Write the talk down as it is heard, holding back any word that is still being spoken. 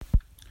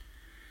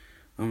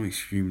I'm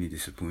extremely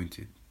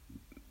disappointed.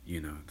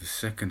 The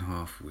second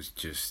half was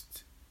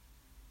just.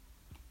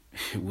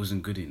 It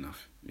wasn't good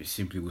enough. It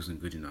simply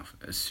wasn't good enough.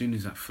 As soon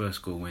as that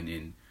first goal went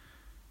in,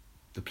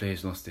 the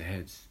players lost their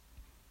heads.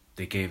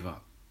 They gave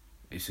up.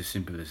 It's as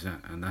simple as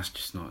that, and that's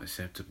just not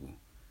acceptable.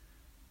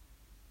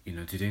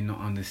 Do they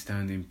not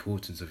understand the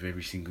importance of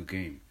every single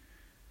game?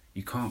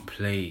 You can't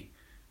play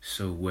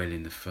so well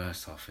in the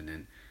first half and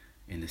then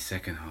in the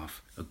second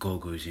half a goal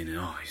goes in and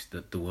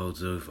the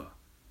world's over.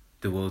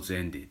 The world's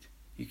ended.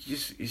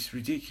 It's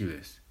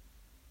ridiculous.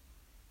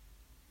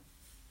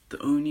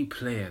 The only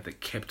player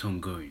that kept on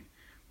going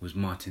was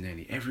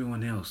Martinelli.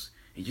 Everyone else,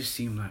 it just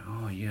seemed like,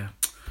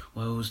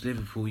 well, it was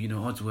Liverpool,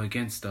 odds were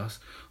against us.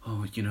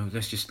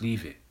 Let's just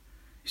leave it.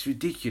 It's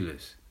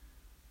ridiculous.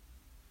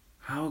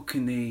 How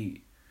can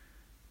they...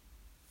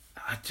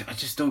 I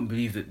just don't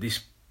believe that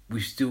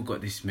we've still got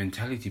this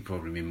mentality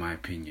problem, in my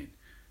opinion.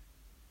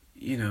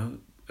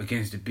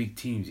 Against the big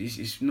teams,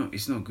 it's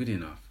not good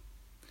enough.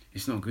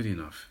 It's not good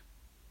enough.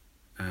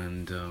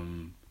 And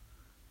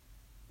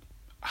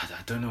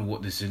I don't know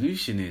what the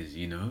solution is,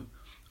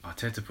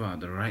 Arteta put out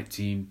the right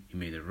team. He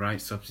made the right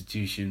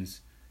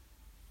substitutions.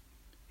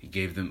 He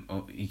gave them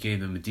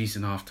a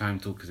decent half-time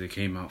talk because they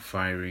came out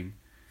firing.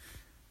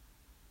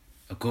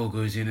 A goal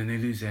goes in and they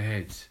lose their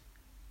heads.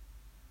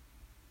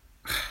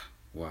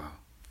 Wow.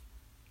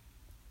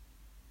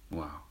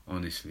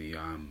 Honestly,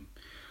 I'm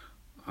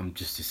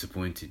just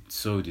disappointed.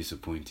 So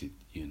disappointed,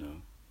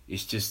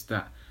 It's just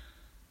that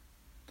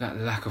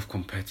lack of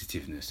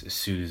competitiveness as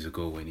soon as the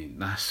goal went in.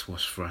 That's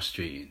what's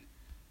frustrating.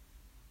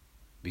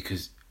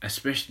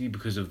 Especially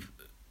because of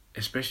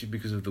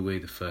the way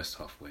the first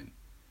half went.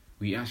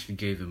 We actually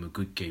gave them a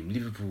good game.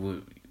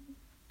 Liverpool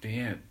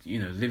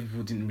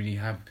didn't really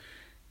have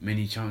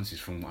many chances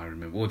from what I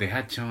remember. Well, they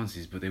had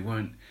chances, but they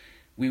weren't.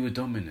 We were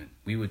dominant.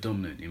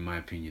 In my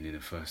opinion, in the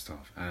first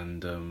half.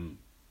 And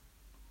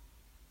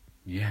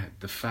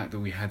the fact that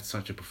we had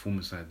such a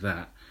performance like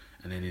that,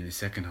 and then in the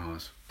second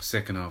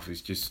half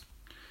is just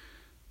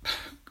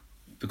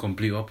the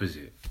complete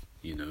opposite.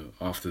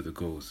 After the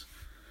goals.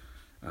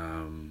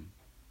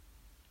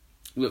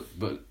 Look,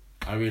 but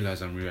I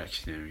realise I'm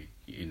reactionary.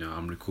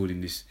 I'm recording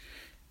this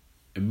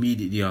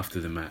immediately after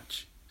the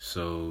match,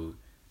 so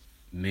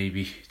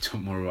maybe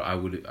tomorrow I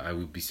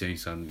would be saying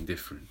something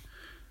different.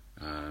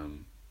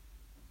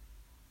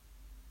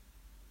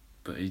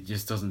 But it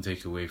just doesn't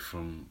take away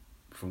from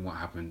what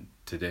happened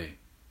today.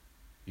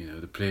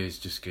 The players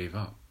just gave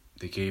up.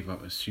 They gave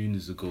up as soon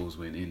as the goals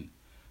went in,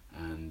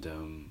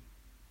 and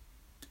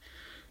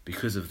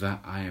because of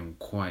that, I am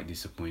quite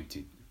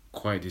disappointed.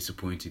 Quite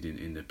disappointed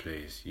in the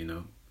players.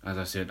 As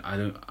I said, I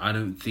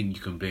don't think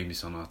you can blame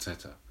this on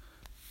Arteta.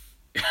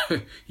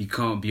 You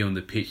can't be on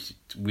the pitch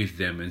with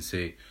them and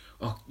say,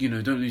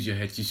 don't lose your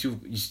heads.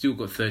 You still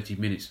got 30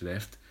 minutes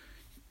left.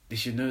 They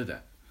should know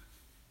that.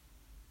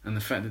 And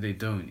the fact that they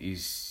don't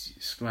is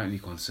slightly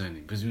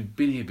concerning, because we've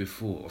been here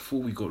before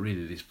we got rid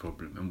of this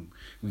problem, and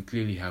we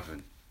clearly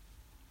haven't.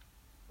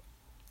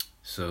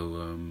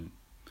 So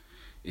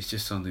it's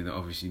just something that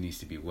obviously needs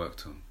to be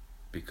worked on,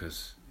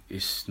 because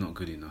it's not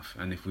good enough.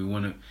 And if we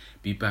want to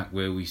be back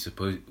where we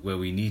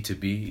need to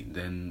be,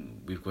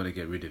 then we've got to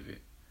get rid of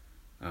it.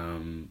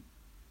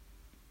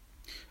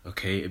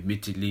 Okay,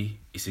 admittedly,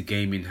 it's a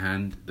game in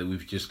hand that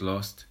we've just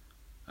lost.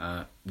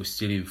 We're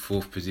still in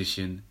 4th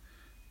position.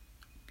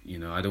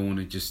 I don't want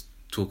to just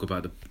talk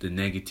about the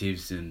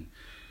negatives and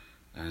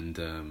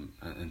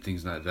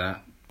things like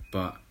that.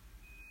 But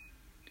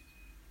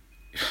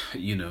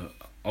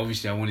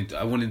obviously, I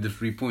wanted the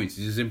 3 points.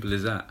 It's as simple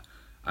as that.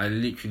 I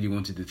literally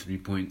wanted the 3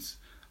 points,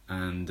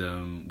 and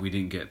we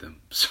didn't get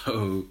them.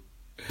 So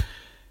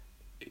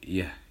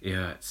yeah, it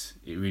hurts.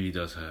 It really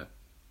does hurt.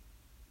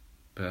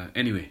 But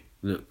anyway,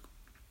 look,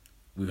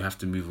 we have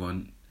to move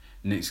on.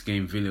 Next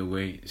game, Villa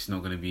away. It's not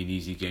going to be an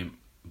easy game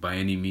by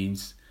any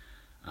means.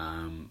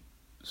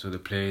 So the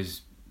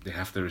players, they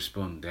have to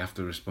respond. They have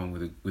to respond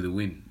with a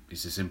win.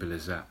 It's as simple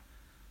as that.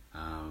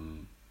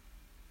 And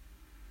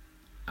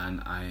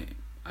I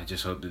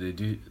just hope that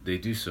they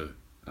do so.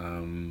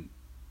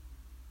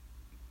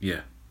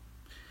 Yeah.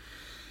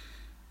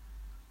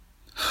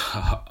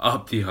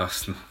 Up the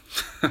Arsenal.